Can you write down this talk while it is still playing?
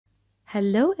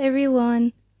Hello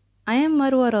everyone, I am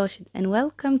Marwa Rashed and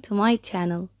welcome to my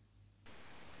channel.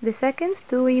 The second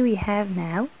story we have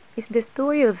now is the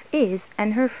story of Iz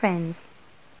and her friends.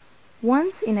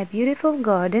 Once in a beautiful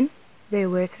garden, there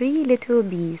were 3 little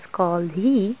bees called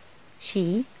he,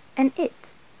 she, and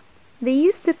it. They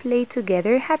used to play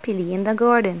together happily in the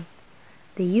garden.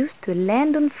 They used to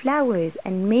land on flowers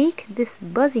and make this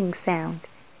buzzing sound.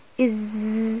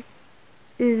 Izz,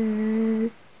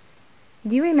 izz.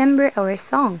 Do you remember our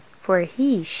song for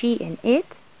he, she, and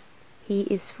it? He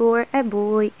is for a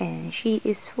boy and she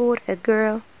is for a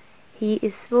girl. He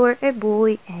is for a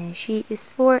boy and she is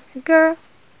for a girl.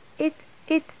 It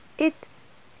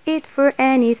for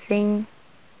anything.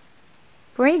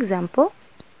 For example,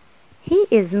 he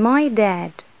is my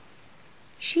dad.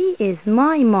 She is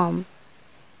my mom.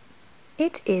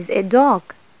 It is a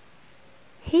dog.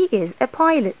 He is a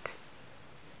pilot.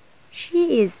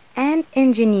 She is an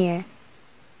engineer.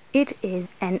 It is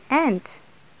an ant.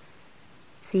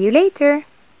 See you later.